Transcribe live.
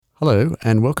Hello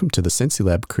and welcome to the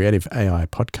SensiLab Creative AI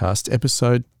Podcast,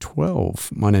 episode 12.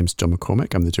 My name's John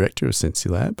McCormack. I'm the director of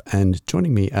SensiLab, and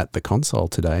joining me at the console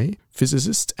today,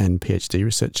 physicist and PhD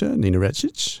researcher Nina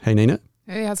Racic. Hey Nina.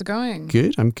 Hey, how's it going?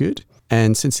 Good, I'm good.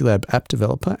 And SensiLab app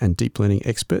developer and deep learning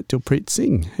expert Dilpreet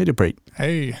Singh. Hey Dilpreet.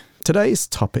 Hey. Today's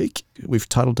topic, we've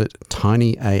titled it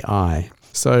Tiny AI.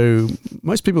 So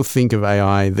most people think of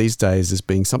AI these days as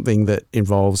being something that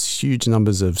involves huge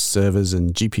numbers of servers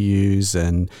and GPUs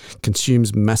and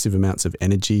consumes massive amounts of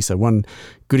energy. So one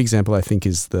good example, I think,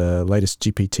 is the latest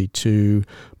GPT-2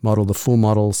 model. The full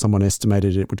model, someone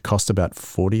estimated it would cost about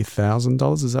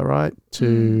 $40,000, is that right,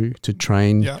 to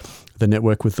train the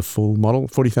network with the full model?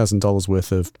 $40,000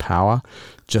 worth of power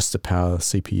just to power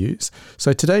CPUs.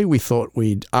 So today we thought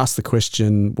we'd ask the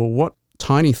question, well, what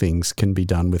tiny things can be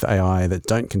done with AI that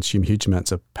don't consume huge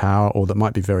amounts of power or that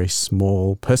might be very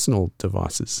small personal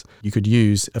devices you could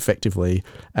use effectively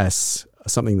as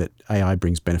something that AI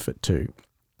brings benefit to.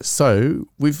 So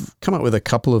we've come up with a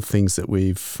couple of things that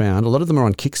we've found. A lot of them are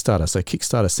on Kickstarter. So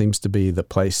Kickstarter seems to be the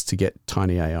place to get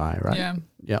tiny AI, right? Yeah.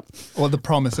 Yep. Or the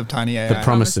promise of tiny AI. The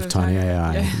promise of tiny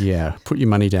AI. Yeah. Put your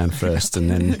money down first and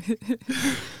then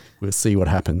we'll see what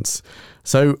happens.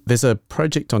 So there's a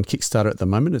project on Kickstarter at the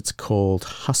moment. It's called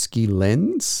Husky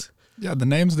Lens. Yeah, the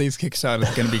names of these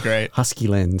Kickstarters are going to be great. Husky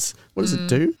Lens. What does it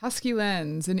do? Husky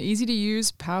Lens, an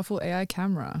easy-to-use, powerful AI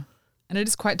camera. And it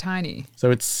is quite tiny.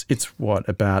 So it's what,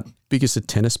 about big as a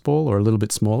tennis ball or a little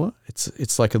bit smaller?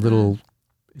 It's like a little,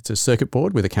 it's a circuit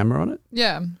board with a camera on it?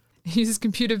 Yeah. It uses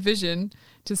computer vision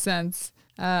to sense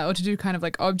or to do kind of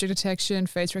like object detection,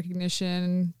 face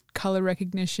recognition, color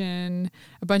recognition,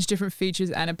 a bunch of different features,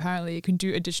 and apparently it can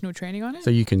do additional training on it. So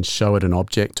you can show it an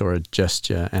object or a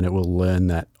gesture and it will learn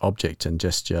that object and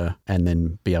gesture and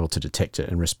then be able to detect it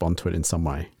and respond to it in some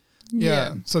way.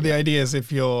 Yeah. So the idea is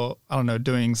if you're,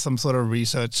 doing some sort of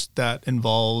research that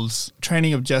involves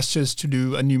training of gestures to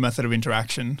do a new method of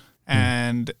interaction.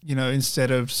 And,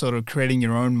 instead of sort of creating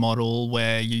your own model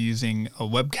where you're using a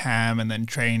webcam and then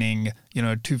training,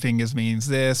 2 fingers means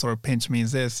this or a pinch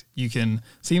means this, you can,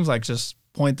 seems like just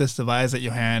point this device at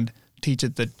your hand, teach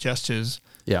it the gestures,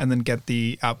 and then get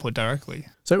the output directly.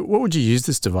 So what would you use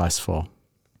this device for?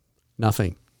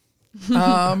 Nothing.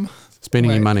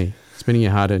 Spending your money. Spending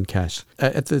your hard-earned cash.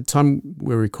 At the time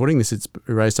we're recording this, it's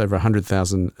raised over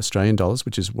 100,000 Australian dollars,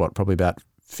 which is what, probably about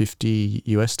 $50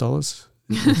 US?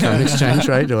 The current exchange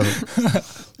rate? Or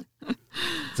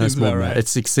Seems about right.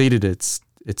 It's exceeded its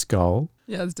goal.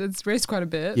 Yeah, it's raised quite a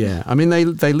bit. Yeah. I mean, they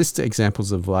list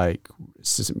examples of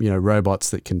robots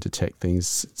that can detect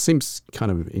things. It seems kind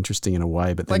of interesting in a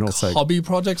way, but then also hobby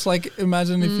projects. Like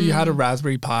imagine if you had a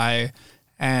Raspberry Pi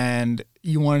and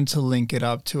you wanted to link it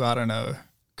up to,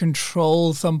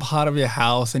 control some part of your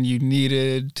house and you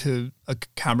needed a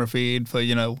camera feed for,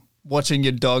 watching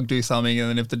your dog do something, and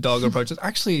then if the dog approaches.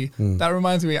 Actually, that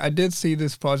reminds me, I did see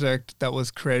this project that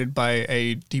was created by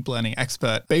a deep learning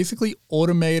expert, basically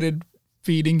automated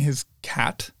feeding his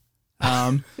cat.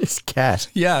 His cat?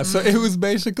 Yeah, so it was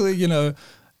basically, he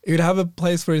would have a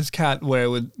place for his cat where it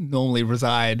would normally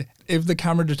reside. If the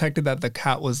camera detected that the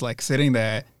cat was sitting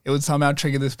there, it would somehow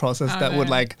trigger this process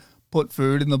would put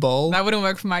food in the bowl. That wouldn't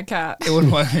work for my cat. It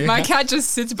wouldn't work. My cat just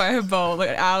sits by her bowl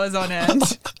hours on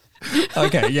end.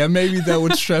 Okay, yeah, maybe that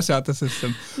would stress out the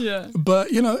system. Yeah. But,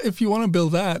 if you want to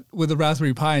build that with a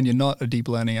Raspberry Pi and you're not a deep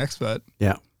learning expert,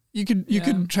 you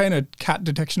could train a cat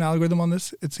detection algorithm on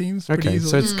this, it seems, pretty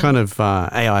easily. So it's kind of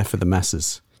AI for the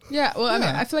masses. Yeah, well, I mean,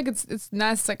 I feel like it's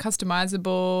nice, it's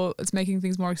customizable, it's making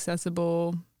things more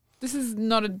accessible. This is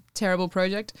not a terrible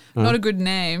project, not a good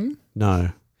name. No.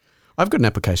 I've got an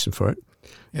application for it.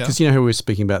 Because you know how we were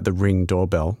speaking about the Ring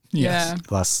doorbell a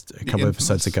couple of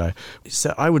episodes ago.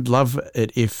 So I would love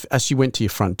it if, as you went to your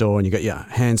front door and you got your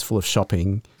hands full of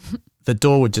shopping, the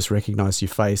door would just recognize your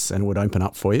face and would open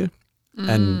up for you.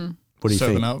 And what do you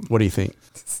think? What do you think?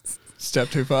 Step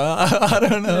too far. I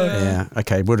don't know. Yeah.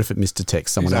 Okay. What if it misdetects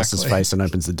someone else's face and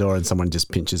opens the door and someone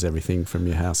just pinches everything from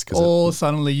your house? Or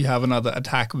suddenly you have another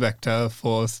attack vector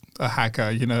for a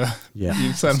hacker, Yeah.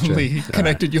 You've suddenly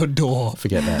connected your door.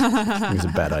 Forget that. It was a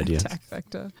bad idea. Attack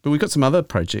vector. But we've got some other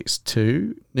projects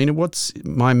too. Nina, what's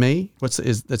My Me?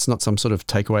 It's not some sort of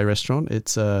takeaway restaurant.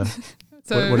 It's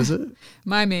what is it?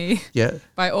 My Me. Yeah.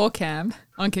 By Orcam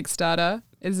on Kickstarter.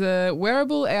 Is a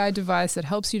wearable AI device that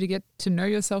helps you to get to know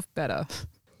yourself better.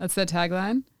 That's their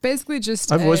tagline. Basically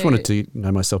just I've always wanted to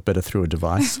know myself better through a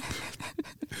device.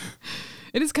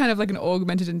 It is kind of like an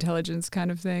augmented intelligence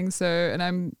kind of thing. So, and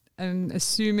I'm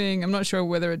assuming, I'm not sure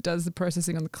whether it does the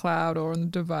processing on the cloud or on the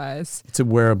device. It's a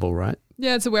wearable, right?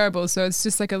 Yeah, it's a wearable. So it's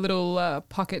just like a little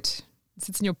pocket. It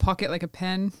sits in your pocket like a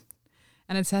pen.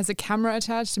 and it has a camera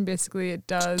attached, and basically it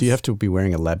does. Do you have to be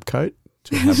wearing a lab coat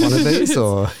to have one of these,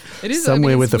 or it is,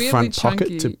 somewhere it's with a front weirdly pocket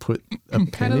chunky. to put a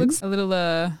Kind pen of in? looks a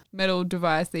little metal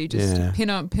device that you just pin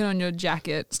on your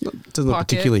jacket. It doesn't look pocket.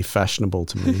 particularly fashionable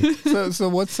to me. So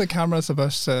what's the camera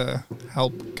supposed to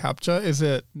help capture? Is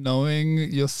it knowing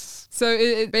your... So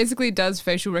it basically does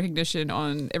facial recognition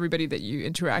on everybody that you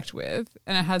interact with,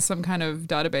 and it has some kind of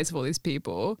database of all these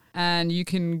people, and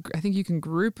I think you can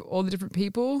group all the different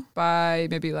people by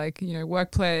maybe like, you know,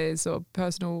 workplace or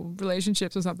personal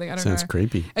relationships or something. I don't know. Sounds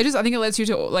creepy. I think it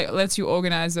lets you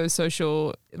organize those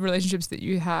social relationships that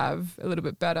you have a little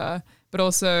bit better. But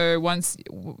also once,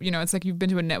 you know, it's like you've been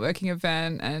to a networking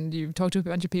event and you've talked to a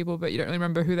bunch of people, but you don't really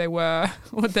remember who they were,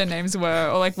 what their names were,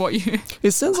 or like what you...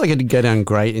 It sounds like it'd go down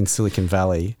great in Silicon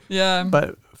Valley. Yeah.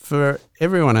 But for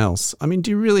everyone else, I mean,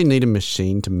 do you really need a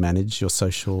machine to manage your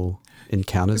social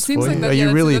encounters It seems for like you? that, Are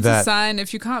you really that's that a sign,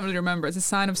 if you can't really remember, it's a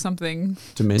sign of something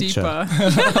dementia? deeper.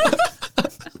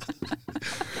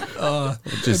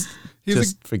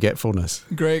 Just forgetfulness.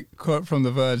 Great quote from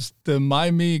The Verge. The My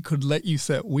Me could let you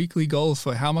set weekly goals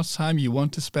for how much time you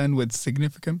want to spend with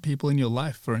significant people in your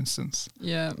life, for instance.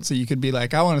 Yeah. So you could be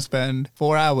like, I want to spend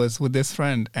 4 hours with this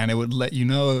friend, and it would let you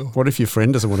know. What if your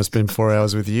friend doesn't want to spend 4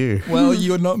 hours with you? Well,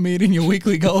 you're not meeting your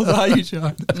weekly goals, are you,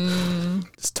 John?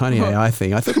 This tiny AI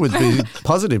thing, I thought it would be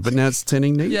positive, but now it's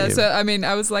turning negative. Yeah, so I mean,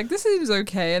 I was like, this seems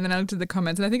okay. And then I looked at the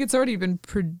comments, and I think it's already been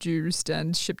produced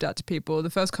and shipped out to people. The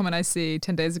first comment I see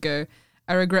 10 days ago,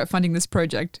 I regret funding this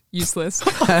project. Useless.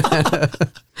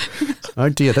 Oh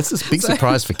dear, that's a big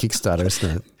surprise for Kickstarter,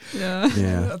 isn't it? Yeah.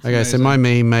 Yeah. That's Okay, so amazing. my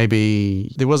me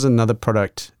maybe there was another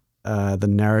product,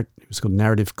 it was called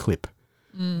Narrative Clip,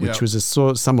 which Yep. was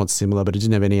a somewhat similar, but it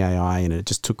didn't have any AI in it. It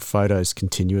just took photos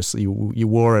continuously. You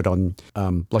wore it on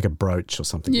like a brooch or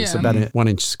something. It's Yeah. about a 1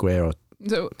 inch square or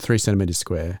So 3 centimeters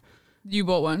square. you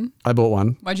bought one. I bought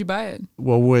one. Why'd you buy it?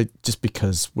 Well, just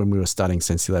because when we were starting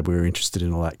SensiLab, we were interested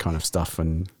in all that kind of stuff.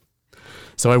 And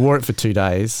so I wore it for 2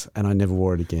 days and I never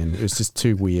wore it again. It was just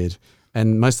too weird.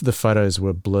 And most of the photos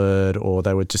were blurred, or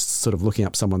they were just sort of looking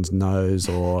up someone's nose,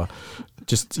 or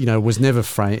just, you know, was never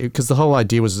framed. Because the whole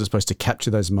idea was it was supposed to capture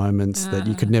those moments that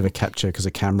you could never capture because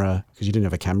you didn't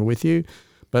have a camera with you.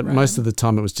 But Right. most of the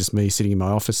time it was just me sitting in my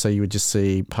office, so you would just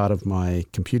see part of my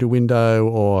computer window,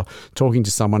 or talking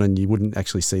to someone and you wouldn't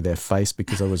actually see their face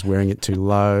because I was wearing it too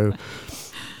low.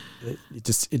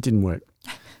 It didn't work.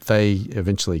 They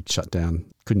eventually shut down,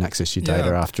 couldn't access your data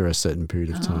Yeah. after a certain period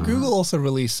of time. Google also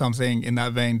released something in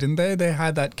that vein, didn't they? They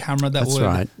had that camera that That's would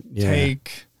right. Yeah.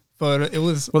 take photo. It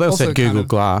was Well, they also had kind Google of-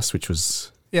 Glass, which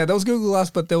was Yeah, there was Google Glass,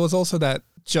 but there was also that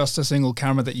just a single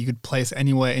camera that you could place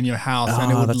anywhere in your house,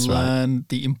 and it would that's right. learn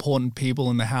the important people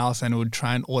in the house, and it would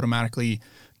try and automatically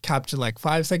capture like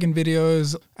 5-second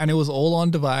videos, and it was all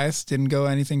on device, didn't go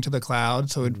anything to the cloud.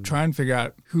 So it would try and figure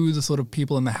out who the sort of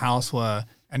people in the house were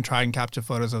and try and capture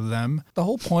photos of them. The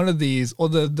whole point of these, or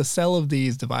the sell of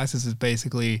these devices, is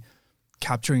basically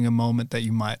capturing a moment that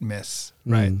you might miss,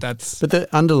 right? That's But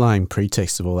the underlying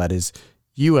pretext of all that is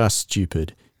you are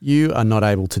stupid. You are not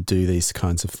able to do these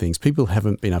kinds of things. People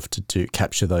haven't been able to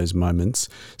capture those moments.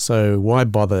 So why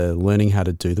bother learning how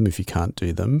to do them if you can't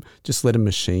do them? Just let a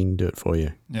machine do it for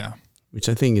you, yeah, which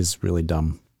I think is really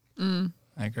dumb.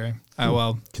 I agree.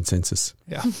 Well, Consensus.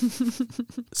 yeah.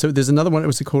 So there's another one.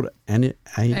 Was it called I don't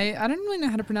really know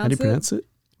how to pronounce How do it. you pronounce it?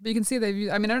 But you can see they've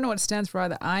used, I mean, I don't know what it stands for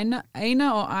either. Aina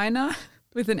or Aina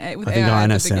with an A, with I think AI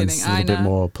Aina at the beginning. sounds a little bit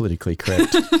more politically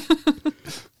correct.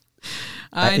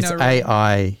 It's Aina,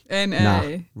 AI.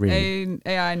 N-A. ring.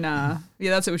 AI, nah.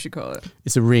 Yeah, that's what we should call it.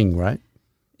 It's a ring, right?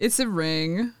 It's a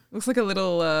ring. Looks like a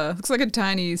little, looks like a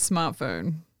tiny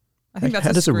smartphone. I think that's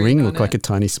How does a screen ring on look like a it.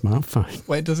 tiny smartphone?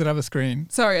 Wait, does it have a screen?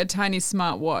 Sorry, a tiny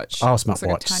smartwatch. Oh, Looks like a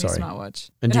smartwatch, tiny sorry. smartwatch.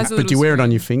 And It has a but little do you wear it on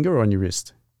screen. your finger or on your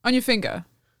wrist? On your finger.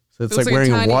 So it's It like looks like a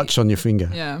wearing a tiny- watch on your finger.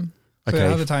 Yeah. So it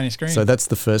has a tiny screen. So that's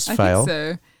the first I fail. think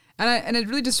so. And it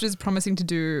really just is promising to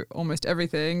do almost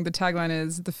everything. The tagline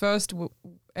is the first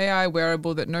AI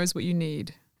wearable that knows what you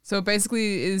need. So it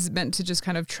basically is meant to just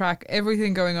kind of track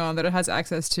everything going on that it has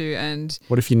access to, and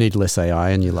What if you need less AI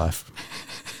in your life?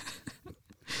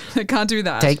 it can't do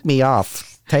that. Take me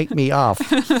off. Take me off.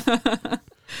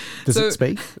 Does So- it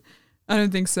speak? I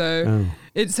don't think so. Oh.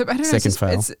 It's I don't know. Second It's, fail.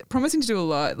 it's promising to do a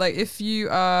lot. Like if you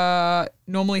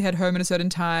normally head home at a certain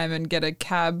time and get a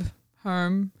cab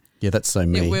home, Yeah, that's so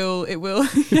me. it will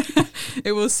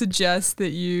it will suggest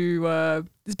that you.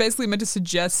 It's basically meant to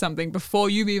suggest something before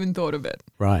you've even thought of it.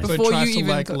 Right. So it before tries you to even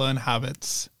like thought- learn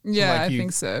habits. Yeah, like I you,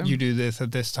 think so. You do this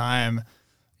at this time.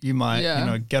 You might,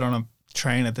 Yeah. get on a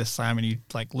train at this time and you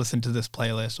like listen to this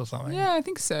playlist or something. Yeah, I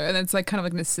think so. And it's like kind of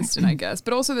like an assistant, I guess.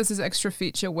 But also there's this extra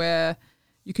feature where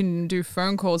you can do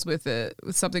phone calls with it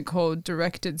with something called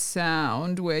directed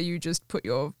sound, where you just put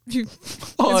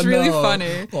it's really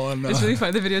funny. Oh no. It's really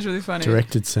funny. The video is really funny.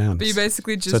 Directed sounds. But you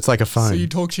basically just... So it's like a phone. So you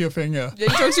talk to your finger.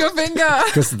 Yeah, you talk to your finger.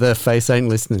 Because the face ain't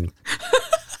listening.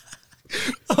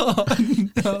 Oh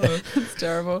no. It's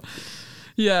terrible.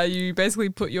 Yeah, you basically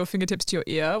put your fingertips to your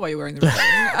ear while you're wearing the ring.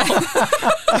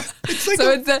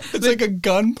 It's like a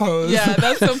gun pose. Yeah,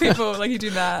 that's what people like. You do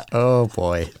that. Oh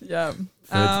boy. Yeah.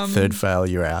 Third fail,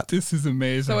 you're out. This is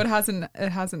amazing. So it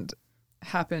hasn't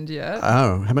happened yet.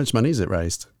 Oh, how much money has it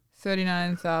raised?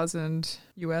 39,000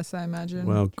 US, I imagine.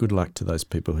 Well, good luck to those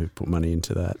people who put money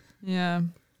into that. Yeah.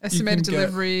 Estimated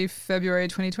delivery February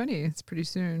 2020. It's pretty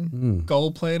soon.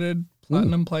 Gold plated,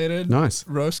 platinum plated. Nice.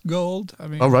 Roast gold. I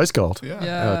mean, Oh, rose gold. yeah.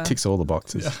 Yeah. Oh, it ticks all the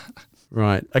boxes. Yeah.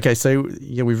 Right. Okay, so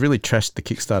yeah, we've really trashed the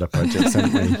Kickstarter projects,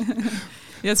 haven't we?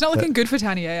 Yeah, it's not looking good for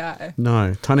Tiny AI.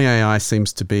 No. Tiny AI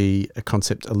seems to be a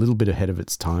concept a little bit ahead of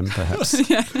its time, perhaps,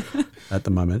 Yeah. at the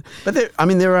moment. But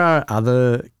there are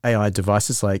other AI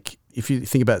devices, like if you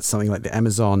think about something like the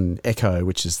Amazon Echo,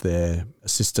 which is their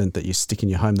assistant that you stick in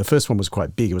your home. The first one was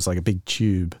quite big. It was like a big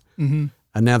tube. Mm-hmm.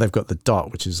 And now they've got the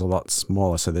Dot, which is a lot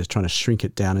smaller. So they're trying to shrink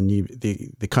it down. And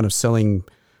the kind of selling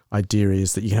idea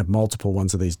is that you can have multiple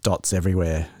ones of these dots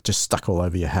everywhere, just stuck all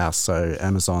over your house. So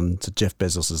Amazon to Jeff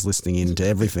Bezos is listening in to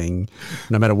everything,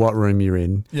 no matter what room you're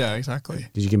in. Yeah, exactly.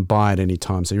 Because you can buy at any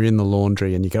time. So you're in the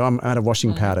laundry and you go, I'm out of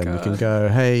washing powder. And you can go,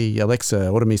 hey, Alexa,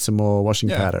 order me some more washing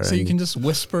powder. So you can just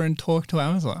whisper and talk to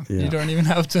Amazon. Yeah. You don't even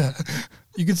have to.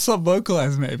 You could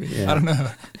sub-vocalize maybe. Yeah. I don't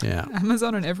know. Yeah.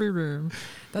 Amazon in every room.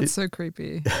 That's so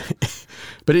creepy.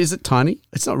 But is it tiny?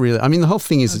 It's not really. I mean, the whole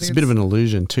thing is I it's a think bit of an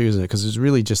illusion too, isn't it? Because it's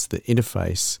really just the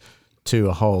interface to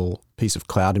a whole piece of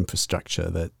cloud infrastructure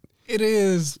that... It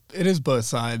is both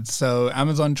sides. So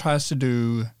Amazon tries to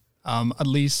do at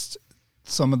least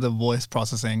some of the voice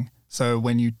processing. So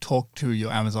when you talk to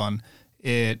your Amazon,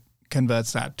 it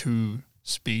converts that to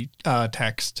speech to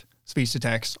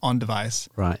text on device.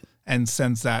 Right. And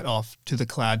sends that off to the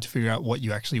cloud to figure out what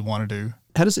you actually want to do.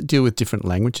 How does it deal with different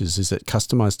languages? Is it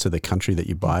customized to the country that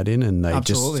you buy it in, and they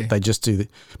just do the?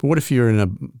 But what if you're in a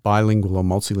bilingual or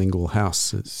multilingual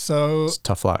house? It's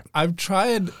tough luck. I've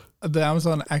tried the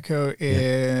Amazon Echo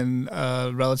in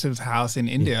a relative's house in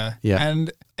India,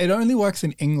 and it only works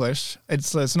in English.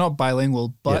 It's not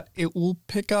bilingual, but it will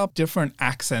pick up different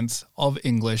accents of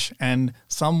English and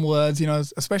some words,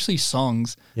 especially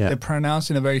songs, they're pronounced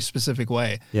in a very specific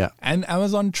way. Yeah. And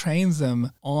Amazon trains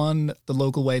them on the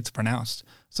local way it's pronounced.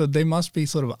 So they must be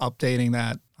sort of updating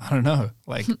that, I don't know,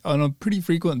 like on a pretty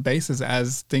frequent basis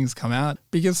as things come out,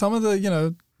 because some of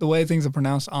the way things are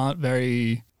pronounced aren't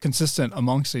very consistent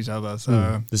amongst each other.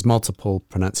 So there's multiple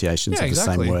pronunciations of the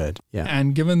same word. Yeah.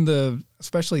 And given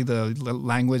especially the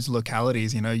language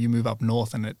localities, you move up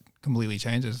north and it completely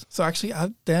changes. So actually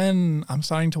then I'm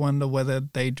starting to wonder whether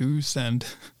they do send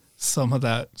some of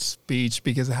that speech,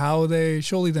 because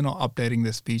surely they're not updating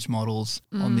their speech models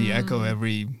on the Echo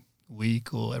every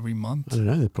week or every month. I don't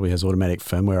know. It probably has automatic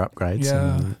firmware upgrades.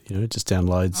 Yeah. And, it just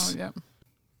downloads. Oh, yeah.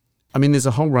 I mean, there's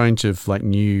a whole range of like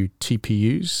new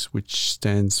TPUs, which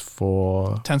stands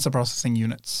for Tensor Processing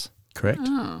Units. Correct.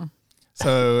 Oh.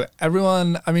 So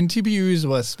TPUs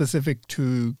were specific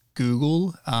to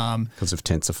Google. Because of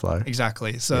TensorFlow.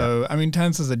 Exactly. So,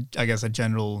 Tensor is, I guess, a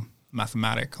general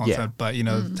mathematic concept, but,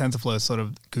 TensorFlow is sort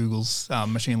of Google's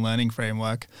machine learning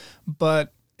framework.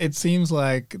 But it seems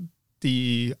like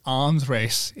the arms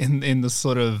race in the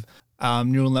sort of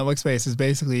neural network space is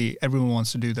basically everyone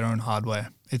wants to do their own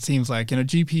hardware. It seems like,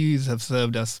 GPUs have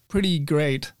served us pretty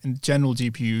great in general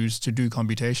GPUs to do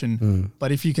computation.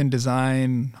 But if you can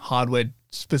design hardware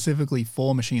specifically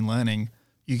for machine learning,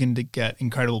 you can get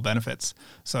incredible benefits.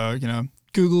 So,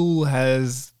 Google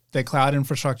has their cloud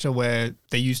infrastructure where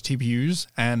they use TPUs.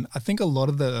 And I think a lot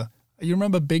of you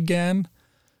remember Big GAN?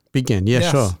 Big GAN,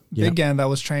 sure. Big GAN that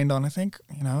was trained on, I think,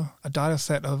 a data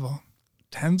set of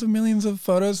tens of millions of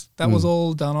photos. That was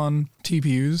all done on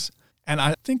TPUs. And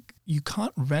I think you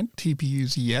can't rent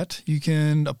TPUs yet. You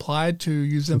can apply to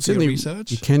use them for your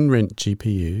research. You can rent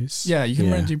GPUs. Yeah, you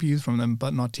can rent GPUs from them,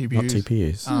 but not TPUs. Not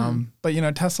TPUs.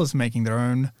 But, Tesla's making their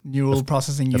own neural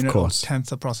processing unit or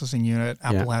tensor processing unit.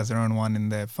 Apple has their own one in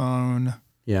their phone.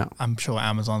 Yeah. I'm sure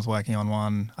Amazon's working on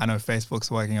one. I know Facebook's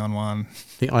working on one. I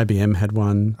think IBM had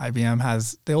one. IBM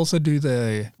has. They also do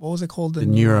what was it called? The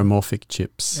neuromorphic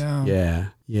chips. Yeah.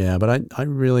 Yeah. But I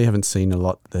really haven't seen a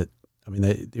lot that...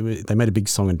 they made a big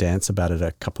song and dance about it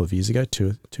a couple of years ago,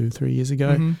 2 or 3 years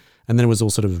ago. Mm-hmm. And then it was all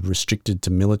sort of restricted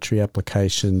to military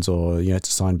applications or,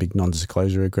 to sign big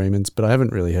non-disclosure agreements. But I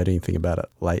haven't really heard anything about it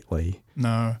lately.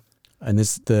 No. And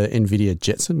there's the NVIDIA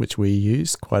Jetson, which we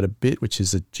use quite a bit, which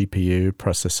is a GPU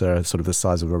processor sort of the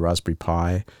size of a Raspberry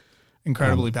Pi.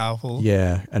 Incredibly powerful.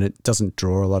 Yeah, and it doesn't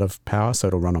draw a lot of power, so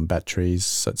it'll run on batteries.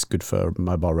 So it's good for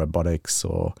mobile robotics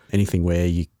or anything where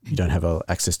you don't have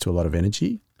access to a lot of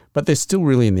energy. But they're still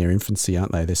really in their infancy,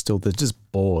 aren't they? They're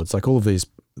just boards. Like all of these,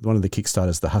 one of the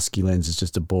Kickstarters, the Husky lens is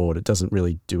just a board. It doesn't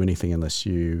really do anything unless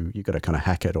you got to kind of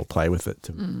hack it or play with it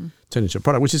to turn into a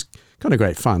product, which is kind of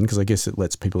great fun because I guess it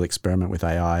lets people experiment with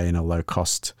AI in a low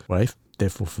cost way,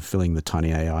 therefore fulfilling the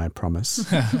Tiny AI promise.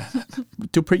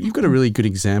 Dilpreet, you've got a really good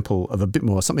example of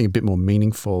something a bit more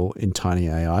meaningful in Tiny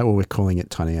AI, or we're calling it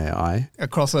Tiny AI. A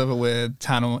crossover with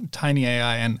Tiny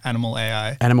AI and Animal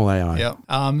AI. Animal AI.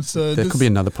 Yeah. So that could be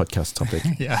another podcast topic.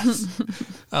 Yes.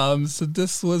 So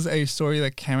this was a story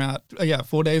that came out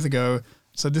 4 days ago.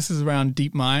 So this is around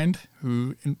DeepMind,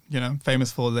 who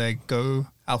famous for their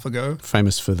AlphaGo.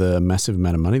 Famous for the massive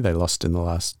amount of money they lost in the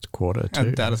last quarter too.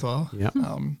 And that as well. Yeah.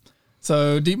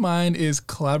 So DeepMind is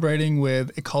collaborating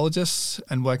with ecologists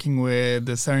and working with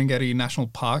the Serengeti National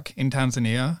Park in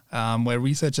Tanzania, where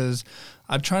researchers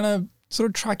are trying to sort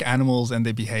of track animals and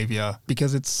their behavior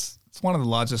because it's one of the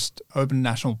largest open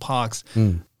national parks.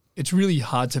 It's really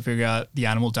hard to figure out the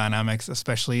animal dynamics,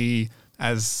 especially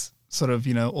as sort of,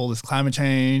 all this climate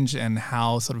change and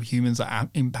how sort of humans are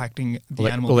impacting the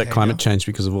animal all behavior. that climate change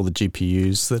because of all the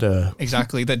GPUs that are...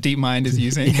 Exactly, that DeepMind is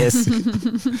using. Yes.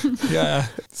 Yeah.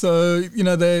 So,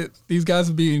 these guys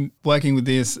have been working with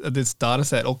this data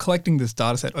set or collecting this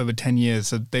data set over 10 years.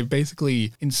 So they've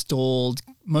basically installed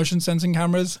motion sensing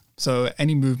cameras. So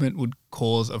any movement would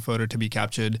cause a photo to be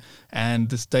captured. And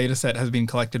this data set has been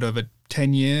collected over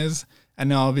 10 years. And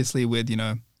now obviously with,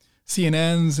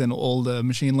 CNNs and all the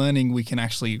machine learning, we can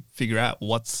actually figure out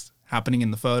what's happening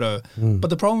in the photo. But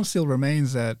the problem still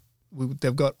remains that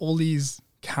they've got all these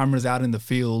cameras out in the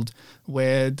field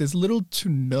where there's little to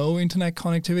no internet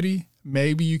connectivity.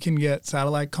 Maybe you can get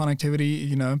satellite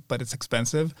connectivity, but it's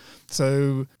expensive.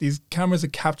 So these cameras are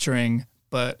capturing,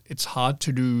 but it's hard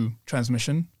to do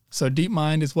transmission. So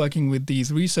DeepMind is working with these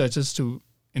researchers to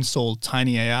install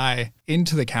Tiny AI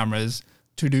into the cameras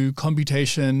to do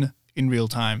computation in real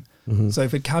time. So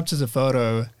if it captures a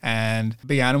photo and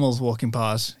big animals walking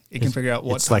past, it can figure out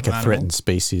what's like a threatened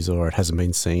species or it hasn't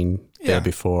been seen there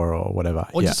before or whatever.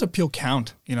 Or just a pure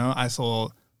count. I saw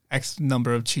X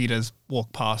number of cheetahs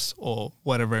walk past or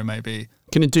whatever it may be.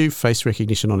 Can it do face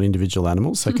recognition on individual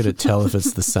animals? So could it tell if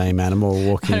it's the same animal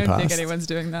walking past? I don't think anyone's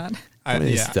doing that. I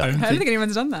don't think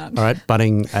anyone's done that. All right,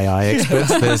 budding AI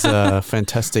experts, there's a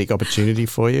fantastic opportunity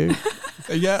for you.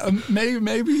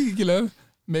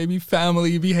 Maybe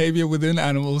family behavior within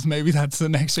animals, maybe that's the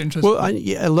next interest. Well,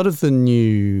 a lot of the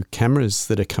new cameras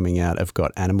that are coming out have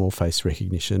got animal face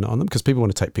recognition on them because people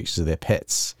want to take pictures of their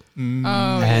pets.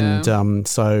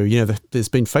 So, there's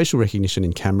been facial recognition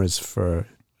in cameras for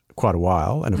quite a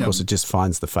while. And of course, it just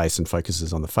finds the face and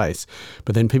focuses on the face.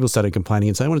 But then people started complaining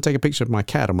and saying, I want to take a picture of my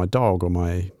cat or my dog or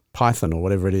my python or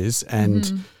whatever it is.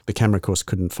 And the camera, of course,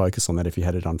 couldn't focus on that if you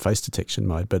had it on face detection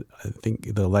mode. But I think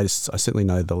I certainly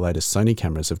know the latest Sony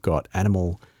cameras have got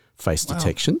animal face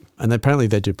detection. And apparently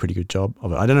they do a pretty good job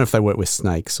of it. I don't know if they work with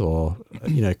snakes or,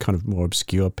 kind of more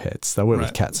obscure pets. They work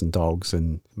with cats and dogs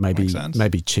and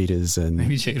maybe cheetahs and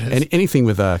anything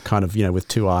with a kind of, with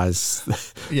two eyes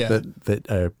that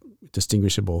are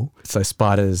distinguishable. So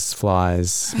spiders,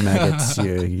 flies, maggots,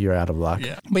 you're out of luck.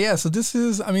 Yeah. But so this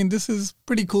is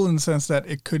pretty cool in the sense that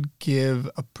it could give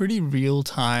a pretty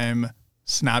real-time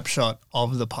snapshot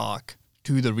of the park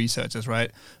to the researchers,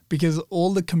 right? Because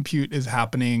all the compute is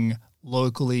happening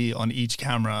locally on each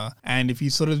camera. And if you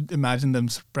sort of imagine them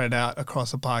spread out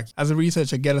across the park, as a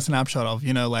researcher, get a snapshot of,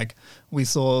 like we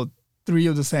saw 3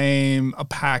 of the same, a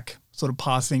pack sort of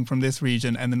passing from this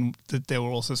region, and then they were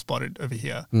also spotted over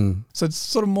here. So it's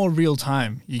sort of more real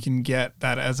time. You can get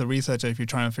that as a researcher if you're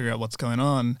trying to figure out what's going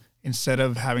on, instead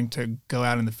of having to go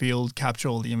out in the field, capture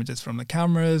all the images from the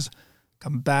cameras,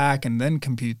 come back and then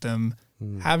compute them.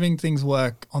 Having things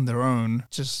work on their own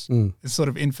just is sort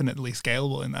of infinitely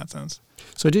scalable in that sense.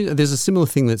 So there's a similar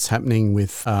thing that's happening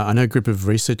with, I know a group of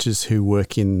researchers who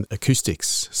work in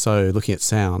acoustics, so looking at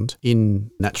sound in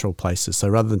natural places. So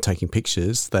rather than taking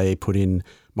pictures, they put in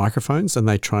microphones and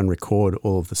they try and record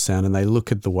all of the sound, and they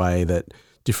look at the way that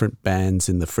different bands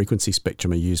in the frequency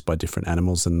spectrum are used by different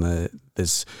animals. And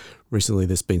there's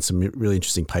been some really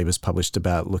interesting papers published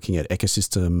about looking at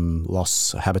ecosystem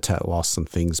loss, habitat loss and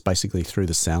things basically through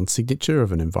the sound signature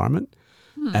of an environment.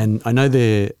 And I know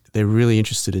they're really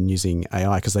interested in using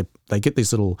AI because they get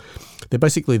these they're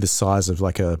basically the size of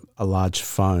like a large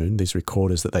phone, these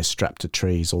recorders that they strap to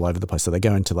trees all over the place. So they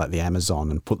go into like the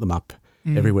Amazon and put them up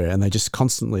everywhere, and they're just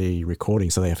constantly recording.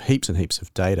 So they have heaps and heaps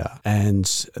of data, and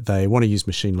they want to use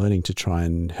machine learning to try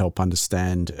and help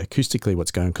understand acoustically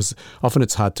what's going on, because often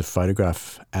it's hard to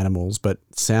photograph animals, but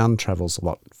sound travels a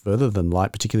lot further than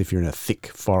light, particularly if you're in a thick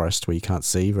forest where you can't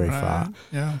see very far.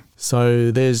 Yeah.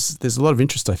 So there's a lot of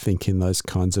interest, I think, in those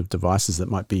kinds of devices that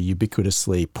might be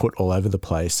ubiquitously put all over the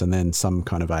place, and then some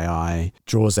kind of AI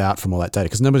draws out from all that data,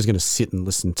 because nobody's going to sit and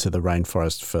listen to the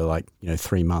rainforest for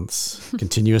 3 months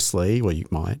continuously. Well, you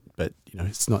might, but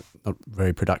it's not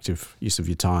very productive use of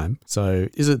your time. So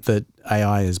is it that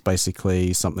AI is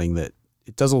basically something that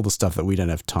it does all the stuff that we don't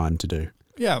have time to do?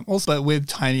 Yeah. Also, with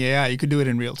tiny AI, you could do it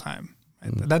in real time.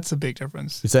 Right? That's a big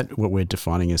difference. Is that what we're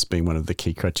defining as being one of the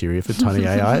key criteria for tiny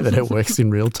AI, that it works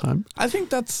in real time? I think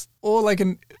that's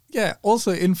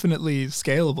also infinitely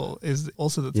scalable is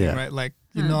also the thing, right? Like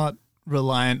you're not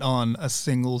reliant on a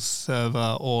single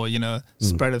server or,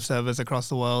 spread of servers across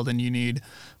the world, and you need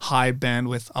high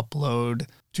bandwidth upload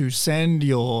to send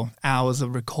your hours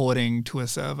of recording to a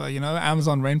server.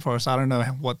 Amazon rainforest, I don't know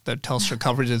what the Telstra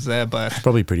coverage is there, but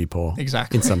probably pretty poor.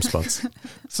 Exactly. In some spots.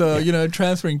 So,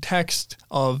 transferring text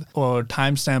or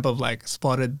timestamp of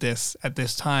spotted this at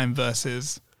this time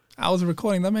versus hours of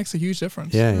recording, that makes a huge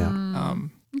difference. Yeah.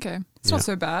 Okay. It's not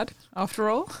so bad after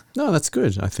all. No, that's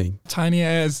good, I think. Tiny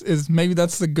AI is maybe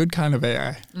that's the good kind of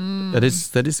AI. That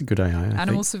is a good AI.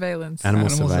 Animal surveillance. Animal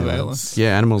surveillance.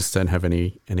 Yeah, animals don't have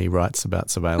any rights about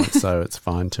surveillance, so it's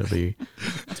fine to be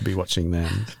watching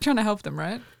them. Trying to help them,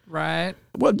 right? Right.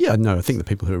 Well, yeah, no, I think the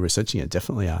people who are researching it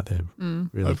definitely are. They're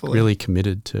really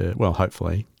committed to, well,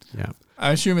 hopefully, yeah.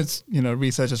 I assume it's,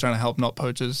 researchers trying to help, not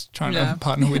poachers trying to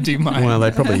partner with DeepMind. Well,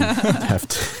 they probably have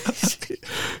to.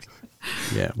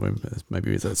 Yeah, well,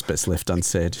 maybe that's best left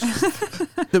unsaid.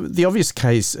 The obvious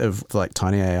case of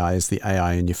tiny AI is the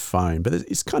AI in your phone, but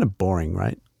it's kind of boring,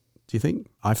 right? Do you think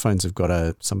iPhones have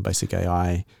got some basic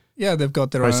AI? Yeah, they've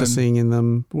got their processing in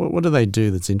them. What do they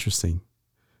do that's interesting?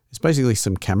 It's basically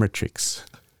some camera tricks.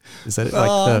 Is that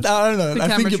I don't know. The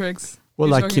camera tricks. Well,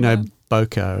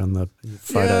 bokeh on the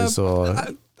photos or.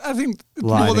 I think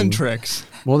lighting. More than tricks.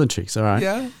 More than tricks, all right.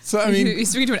 Yeah. So I mean, you're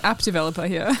speaking to an app developer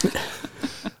here.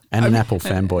 And an Apple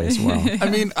fanboy as well. I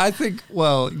mean,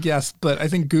 yes, but I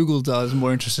think Google does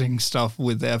more interesting stuff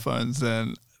with their phones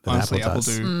than honestly Apple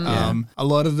do. A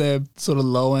lot of their sort of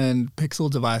low-end Pixel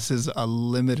devices are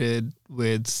limited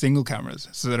with single cameras,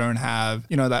 so they don't have,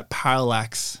 that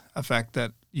parallax effect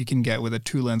that you can get with a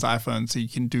 2-lens iPhone, so you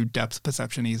can do depth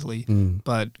perception easily.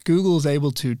 But Google's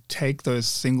able to take those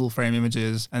single frame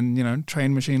images and,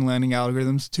 train machine learning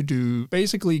algorithms to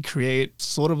basically create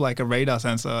sort of like a radar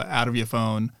sensor out of your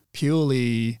phone,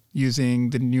 purely using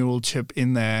the neural chip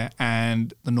in there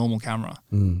and the normal camera,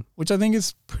 which I think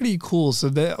is pretty cool. So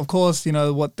of course,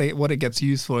 what it gets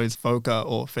used for is bokeh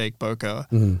or fake bokeh.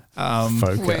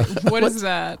 Bokeh. Wait, what is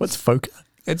that? What's bokeh?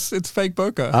 It's fake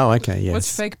bokeh. Oh, okay, yes.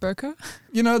 What's fake bokeh?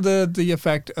 The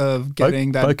effect of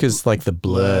getting that bokeh's like the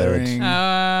blurred,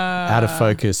 out of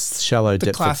focus, shallow the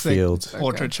depth of field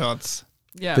portrait shots.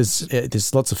 Yeah,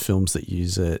 there's lots of films that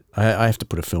use it. I have to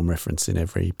put a film reference in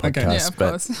every podcast. Okay. Yeah, of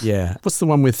course. Yeah. What's the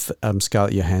one with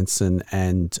Scarlett Johansson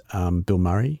and Bill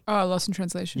Murray? Oh, Lost in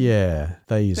Translation. Yeah,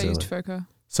 they used bokeh.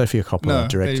 Sophia Coppola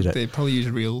directed it. They probably use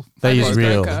real. They use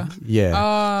real. Bokeh.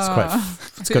 Yeah.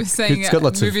 It's got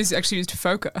lots movies actually used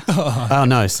bokeh. Oh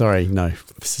no, sorry, no.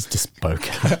 This is just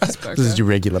bokeh. This is your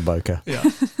regular bokeh. Yeah.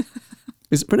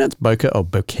 Is it pronounced bokeh or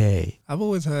bouquet? I've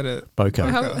always heard it.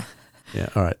 Bokeh. Yeah.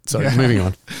 All right. So moving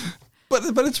on. But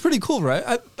it's pretty cool,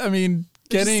 right? I mean,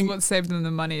 getting what saved them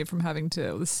the money from having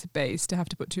the space to have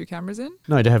to put 2 cameras in.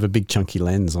 No, to have a big chunky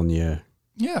lens on your.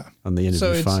 Yeah. On the end of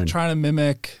your phone. So it's trying to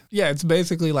mimic. Yeah, it's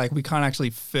basically like we can't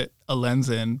actually fit a lens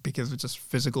in because it's just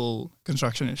physical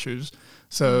construction issues.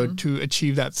 So to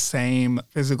achieve that same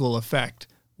physical effect,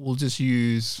 we'll just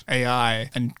use AI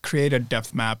and create a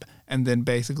depth map and then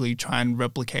basically try and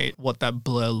replicate what that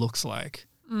blur looks like.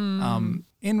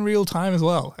 In real time as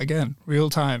well. Again, real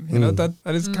time. That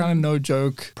is kind of no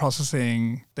joke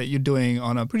processing that you're doing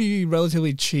on a pretty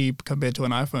relatively cheap compared to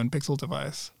an iPhone Pixel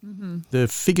device. The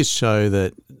figures show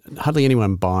that hardly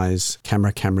anyone buys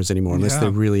cameras anymore unless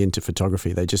they're really into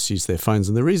photography. They just use their phones.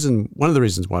 And one of the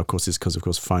reasons why, of course, is because, of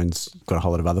course, phones got a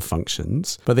whole lot of other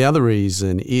functions. But the other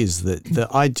reason is that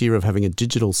the idea of having a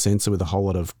digital sensor with a whole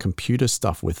lot of computer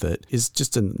stuff with it is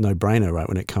just a no-brainer, right,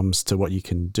 when it comes to what you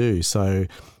can do. So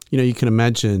you can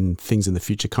imagine things in the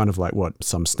future, kind of like what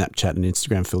some Snapchat and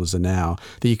Instagram filters are now,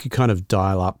 that you could kind of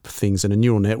dial up things and a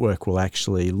neural network will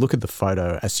actually look at the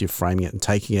photo as you're framing it and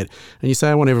taking it. And you say,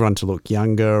 I want everyone to look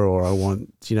younger, or I want,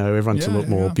 everyone to look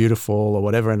more beautiful or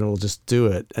whatever, and it'll just do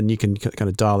it. And you can kind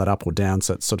of dial that up or down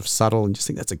so it's sort of subtle and just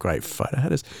think that's a great photo. How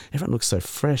does everyone look so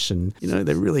fresh and,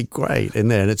 they're really great in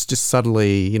there. And it's just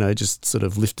subtly, just sort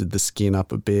of lifted the skin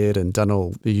up a bit and done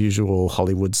all the usual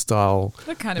Hollywood style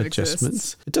that kind of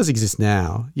adjustments. Exists. It does exist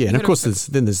now. Yeah. And of course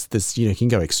there's you can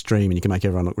go extreme and you can make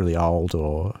everyone look really old,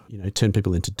 or, turn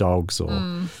people into dogs,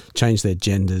 or change their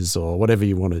genders, or whatever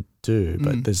you want to do.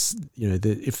 But there's,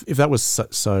 if that was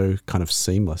so kind of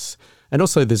seamless. And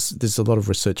also there's a lot of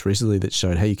research recently that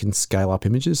showed how you can scale up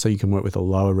images, so you can work with a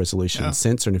lower resolution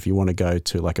sensor. And if you want to go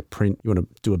to like a print, you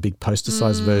want to do a big poster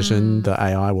size version, the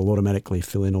AI will automatically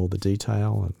fill in all the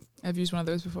detail. I've used one of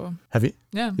those before. Have you?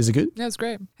 Yeah. Is it good? Yeah, it's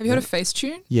great. Have you heard of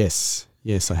Facetune? Yes,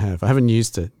 I have. I haven't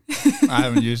used it. I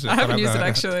haven't used it. I haven't used it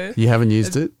actually. You haven't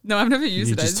used it? No, I've never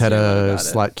used it. You just had a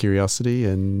slight curiosity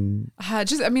and...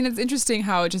 it's interesting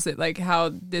how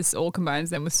how this all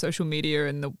combines then with social media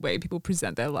and the way people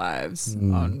present their lives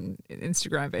on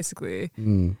Instagram, basically.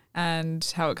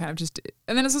 And how it kind of just...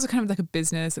 And then it's also kind of like a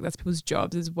business. Like that's people's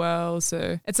jobs as well.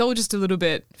 So it's all just a little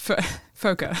bit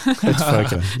foca. It's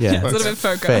foca, yeah. It's a little bit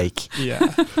foca. Fake.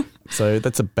 Yeah. So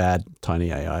that's a bad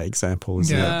tiny AI example,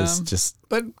 isn't it? It's just...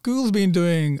 But Google's been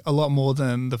doing a lot more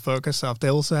than the focus stuff. They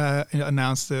also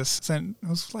announced this, it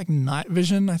was like night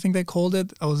vision, I think they called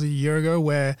it. That was a year ago,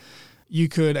 where you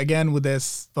could, again, with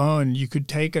this phone, you could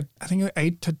take an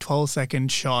 8 to 12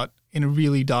 second shot in a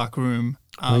really dark room.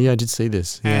 I did see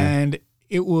this. Yeah. And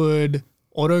it would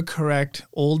autocorrect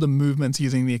all the movements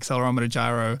using the accelerometer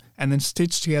gyro and then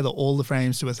stitch together all the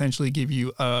frames to essentially give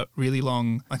you a really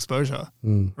long exposure,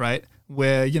 right?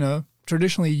 Where,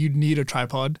 traditionally you'd need a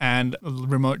tripod and a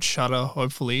remote shutter,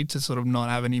 hopefully, to sort of not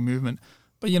have any movement.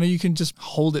 But, you can just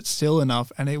hold it still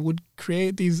enough and it would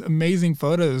create these amazing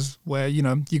photos where,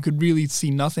 you could really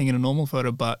see nothing in a normal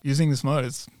photo, but using this mode,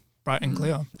 it's bright and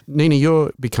clear. Nina,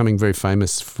 you're becoming very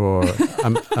famous for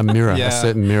a mirror, a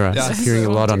certain mirror. Yes. It's appearing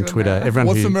a lot on Twitter.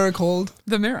 What's the mirror called?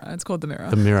 The mirror. It's called the mirror.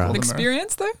 The mirror. The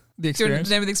experience, though? The experience?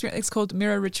 The name of the experience? It's called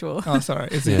Mirror Ritual. Oh, sorry.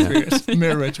 It's the experience.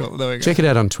 Mirror Ritual. There we go. Check it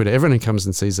out on Twitter. Everyone who comes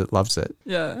and sees it loves it.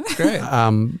 Yeah. Great.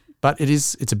 But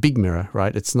it's a big mirror,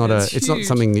 right? It's not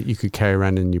something that you could carry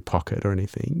around in your pocket or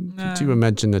anything. No. Could you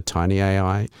imagine a tiny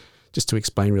AI? Just to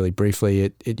explain really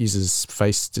briefly, it uses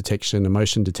face detection,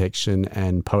 emotion detection,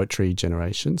 and poetry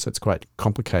generation. So it's quite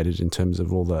complicated in terms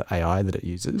of all the AI that it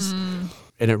uses.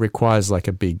 And it requires like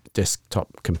a big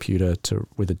desktop computer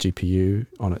with a GPU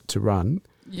on it to run.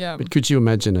 Yeah. But could you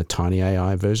imagine a tiny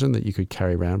AI version that you could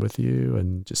carry around with you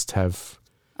and just have...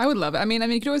 I would love it. I mean,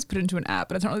 you could always put it into an app,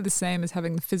 but it's not really the same as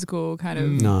having the physical kind of...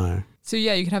 No. So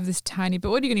yeah, you could have this tiny...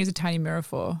 But what are you going to use a tiny mirror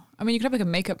for? I mean, you could have like a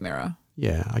makeup mirror.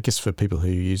 Yeah, I guess for people who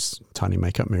use tiny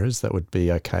makeup mirrors, that would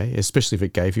be okay, especially if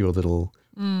it gave you a little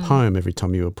poem every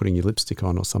time you were putting your lipstick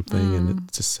on or something and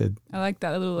it just said... I like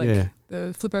that, a little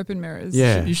the flip open mirrors.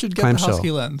 Yeah, you should get clamshell. the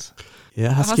Husky lens.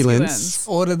 Yeah, Husky lens.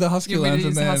 Order the Husky lens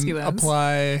and then Husky lens?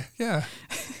 apply... Yeah.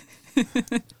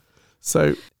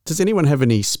 So does anyone have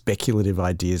any speculative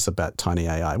ideas about tiny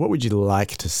AI? What would you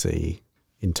like to see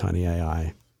in tiny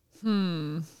AI?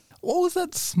 What was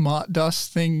that smart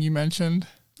dust thing you mentioned?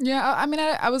 Yeah, I mean,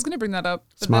 I was going to bring that up,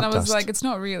 but Smart then I was dust. like, it's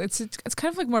not real. It's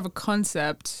kind of like more of a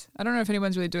concept. I don't know if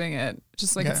anyone's really doing it.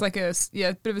 Just like it's like a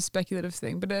bit of a speculative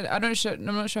thing. But I'm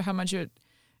not sure how much it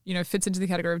fits into the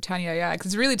category of tiny AI because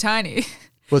it's really tiny.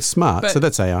 Well, it's smart, But so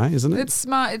that's AI, isn't it? It's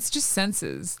smart. It's just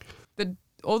sensors.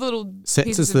 All the little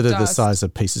Sensors that are the size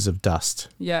of pieces of dust.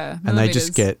 Yeah, and they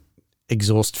just get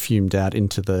exhaust fumed out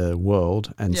into the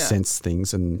world and sense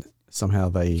things, and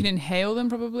somehow You can inhale them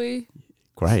probably.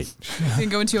 Great. You can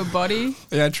go into your body.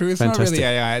 Yeah, true. It's Fantastic. not really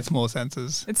AI. It's more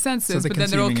sensors. It's sensors, So they're but then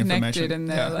they're all consuming connected information. and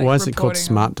they're Yeah. like Why is it called reporting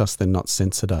smart dust then not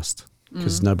sensor dust?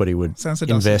 Because nobody would Sensor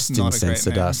dust is invest in not a great sensor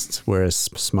name. dust, whereas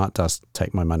smart dust,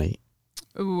 take my money.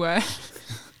 Ooh,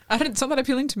 it's not that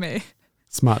appealing to me.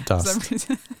 Smart For some dust.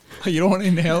 reason. You don't want to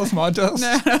inhale smart dust?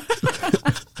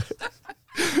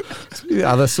 No.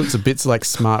 Other sorts of bits like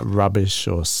smart rubbish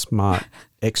or smart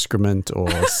excrement or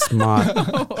smart,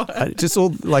 just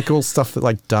all stuff that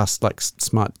like dust, like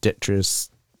smart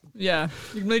detritus. Yeah,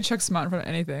 you can really chuck smart in front of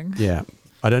anything. Yeah.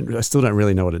 I still don't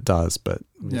really know what it does, but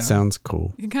it sounds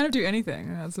cool. You can kind of do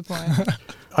anything. That's the point.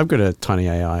 I've got a tiny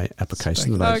AI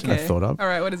application that I thought of. All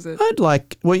right, what is it? I'd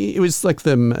like, it was like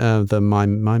the My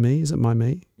Me, is it My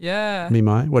Me? Yeah. Me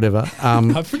My, whatever.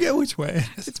 I forget which way.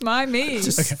 It's me.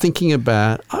 Just thinking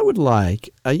about, I would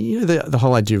like, the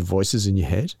whole idea of voices in your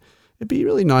head. It'd be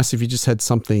really nice if you just had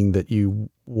something that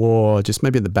you wore just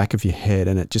maybe at the back of your head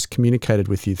and it just communicated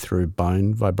with you through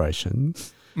bone vibration.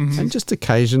 Mm-hmm. And just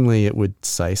occasionally it would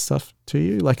say stuff to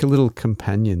you, like a little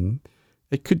companion.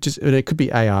 It could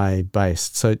be AI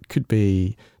based. So it could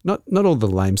be not all the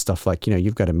lame stuff like,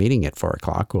 you've got a meeting at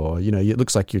 4:00 or, it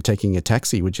looks like you're taking a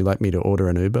taxi. Would you like me to order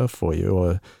an Uber for you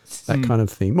or that kind of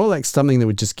thing? More like something that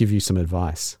would just give you some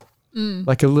advice.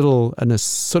 Like a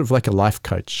sort of like a life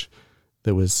coach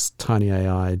that was tiny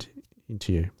AI'd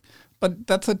into you. But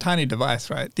that's a tiny device,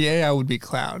 right? The AI would be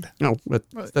cloud. No, but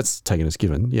that's taken as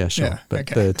given. Yeah, sure. Yeah, but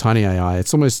okay. the tiny AI,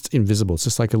 it's almost invisible. It's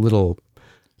just like a little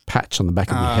patch on the back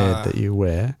of your head that you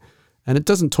wear. And it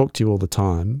doesn't talk to you all the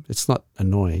time. It's not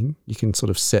annoying. You can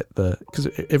sort of because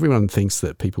everyone thinks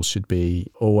that people should be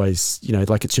always,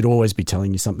 like it should always be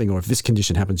telling you something, or if this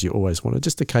condition happens, you always want it.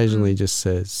 Just occasionally just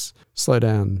says, slow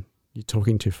down. You're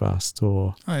talking too fast,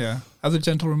 or as a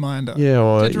gentle reminder. Yeah,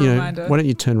 or reminder. Why don't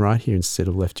you turn right here instead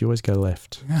of left? You always go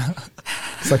left.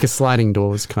 It's like a sliding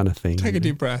doors kind of thing. Take a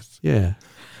deep breath. Yeah.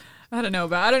 I don't know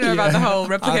about the whole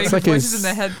replicating like voices in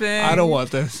the head thing. I don't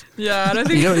want this. Yeah, I don't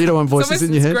think you don't want voices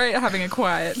in your head. It's great having a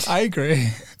quiet. I agree.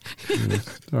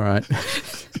 All right.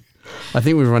 I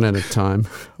think we've run out of time,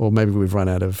 or maybe we've run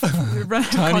out of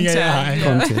tiny AI.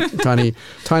 Content.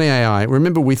 Tiny AI.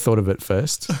 Remember, we thought of it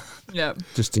first. Yeah.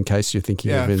 Just in case you're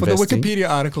thinking of For investing. the Wikipedia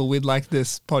article, we'd like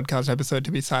this podcast episode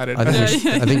to be cited. I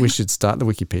think we should start the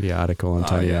Wikipedia article on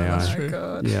tiny AI. That's true. Oh,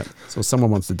 God. Yeah. So if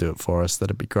someone wants to do it for us,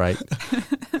 that'd be great.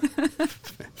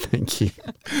 Thank you.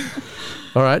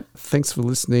 All right. Thanks for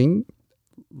listening.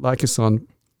 Like us on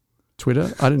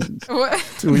Twitter. I didn't. What?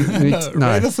 Do we need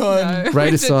no. Rate us on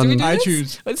Rate us on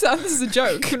iTunes. This is a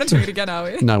joke. We're not doing it again, are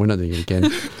we? No, we're not doing it again.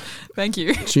 Thank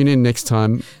you. Tune in next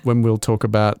time when we'll talk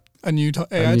about a new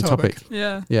AI topic.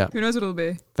 Yeah. Yeah. Who knows what it'll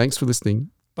be? Thanks for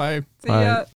listening. Bye. See ya.